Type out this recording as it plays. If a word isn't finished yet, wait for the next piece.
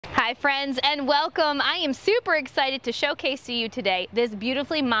Hi friends, and welcome. I am super excited to showcase to you today this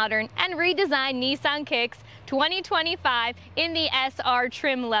beautifully modern and redesigned Nissan Kicks 2025 in the SR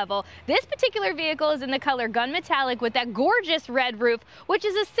trim level. This particular vehicle is in the color gunmetallic with that gorgeous red roof, which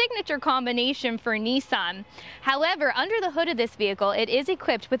is a signature combination for Nissan. However, under the hood of this vehicle, it is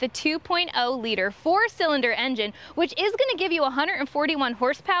equipped with a 2.0 liter 4-cylinder engine, which is going to give you 141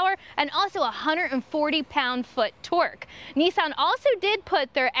 horsepower and also 140 pound-foot torque. Nissan also did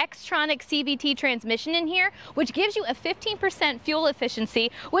put their Xtronic CVT transmission in here, which gives you a 15% fuel efficiency,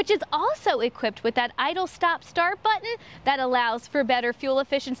 which is also equipped with that idle stop start button that allows for better fuel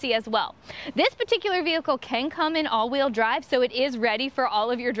efficiency as well. This particular vehicle can come in all-wheel drive, so it is ready for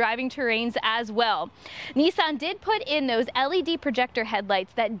all of your driving terrains as well. Nissan did put in those LED projector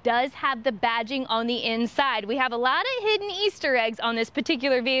headlights that does have the badging on the inside. We have a lot of hidden Easter eggs on this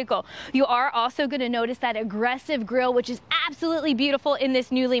particular vehicle. You are also going to notice that aggressive grille, which is absolutely beautiful in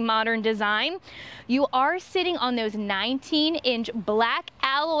this newly modern design. You are sitting on those 19-inch black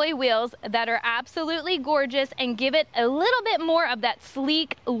alloy wheels that are absolutely gorgeous and give it a little bit more of that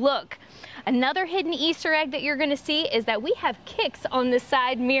sleek look. Another hidden Easter egg that you're going to see is that we have kicks on the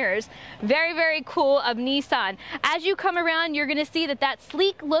side mirrors. Very, very cool of Nissan. As you come around, you're going to see that that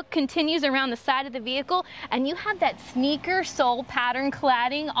sleek look continues around the side of the vehicle, and you have that sneaker sole pattern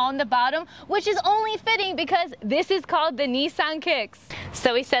cladding on the bottom, which is only fitting because this is called the Nissan Kicks.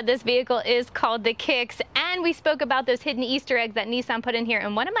 So we said this vehicle is called the Kicks, and we spoke about those hidden Easter eggs that Nissan put in here,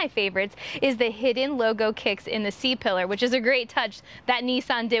 and one of my favorites is the hidden logo Kicks in the C-pillar, which is a great touch that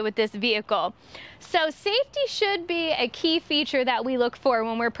Nissan did with this vehicle. So safety should be a key feature that we look for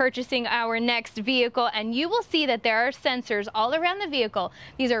when we're purchasing our next vehicle, and you will see that there are sensors all around the vehicle.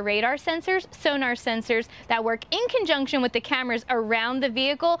 These are radar sensors, sonar sensors that work in conjunction with the cameras around the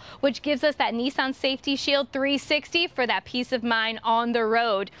vehicle, which gives us that Nissan Safety Shield 360 for that peace of mind on the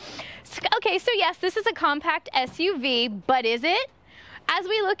road. Okay, so yes, this is a compact SUV, but is it? As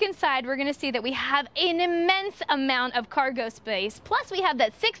we look inside, we're going to see that we have an immense amount of cargo space. Plus, we have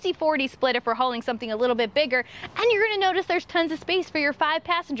that 60-40 split if we're hauling something a little bit bigger. And you're going to notice there's tons of space for your 5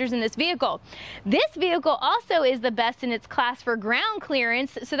 passengers in this vehicle. This vehicle also is the best in its class for ground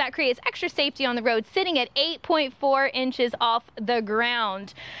clearance, so that creates extra safety on the road, sitting at 8.4 inches off the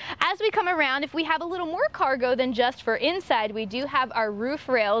ground. As we come around, if we have a little more cargo than just for inside, we do have our roof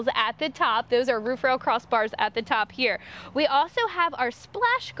rails at the top. Those are roof rail crossbars at the top here. We also have our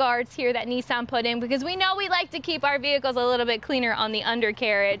splash guards here that Nissan put in because we know we like to keep our vehicles a little bit cleaner on the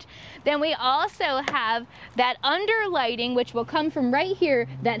undercarriage. Then we also have that underlighting, which will come from right here,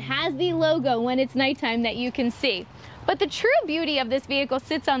 that has the logo when it's nighttime that you can see. But the true beauty of this vehicle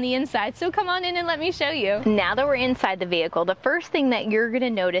sits on the inside, so come on in and let me show you. Now that we're inside the vehicle, the first thing that you're going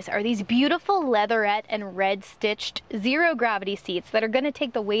to notice are these beautiful leatherette and red stitched zero gravity seats that are going to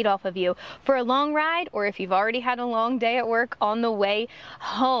take the weight off of you for a long ride, or if you've already had a long day at work on the way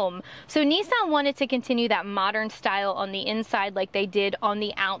home. So Nissan wanted to continue that modern style on the inside like they did on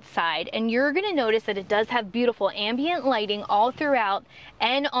the outside, and you're going to notice that it does have beautiful ambient lighting all throughout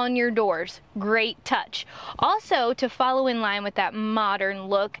and on your doors. Great touch. Also, to follow in line with that modern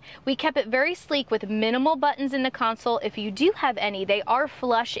look, we kept it very sleek with minimal buttons in the console. If you do have any, they are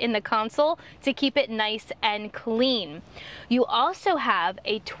flush in the console to keep it nice and clean. You also have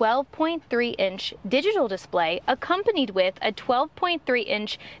a 12.3-inch digital display accompanied with a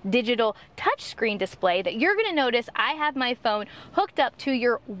 12.3-inch digital touchscreen display that you're going to notice I have my phone hooked up to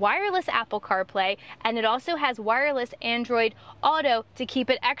your wireless Apple CarPlay, and it also has wireless Android Auto to keep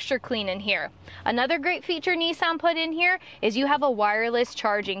it extra clean in here. Another great feature Nissan put in here is you have a wireless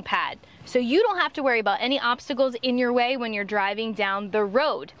charging pad, so you don't have to worry about any obstacles in your way when you're driving down the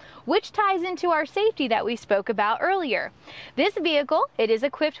road, which ties into our safety that we spoke about earlier. This vehicle, it is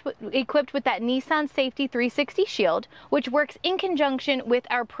equipped with that Nissan Safety 360 Shield, which works in conjunction with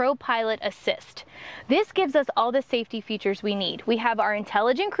our ProPilot Assist. This gives us all the safety features we need. We have our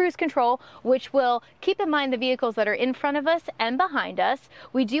intelligent cruise control, which will keep in mind the vehicles that are in front of us and behind us.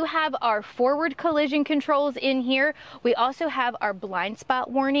 We do have our forward collision controls in here. We also have our blind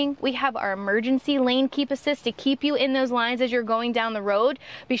spot warning. We have our emergency lane keep assist to keep you in those lines as you're going down the road.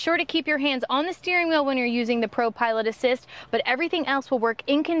 Be sure to keep your hands on the steering wheel when you're using the ProPilot Assist, but everything else will work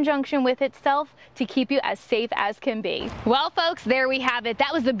in conjunction with itself to keep you as safe as can be. Well, folks, there we have it.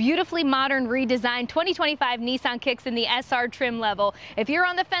 That was the beautifully modern redesigned 2025 Nissan Kicks in the SR trim level. If you're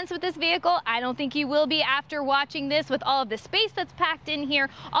on the fence with this vehicle, I don't think you will be after watching this, with all of the space that's packed in here,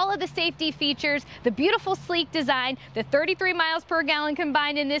 all of the safety features, the beautiful sleek design, the 33 miles per gallon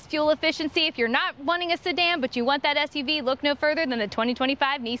combined in this fuel efficiency. If you're not wanting a sedan but you want that SUV, look no further than the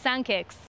 2025 Nissan Kicks.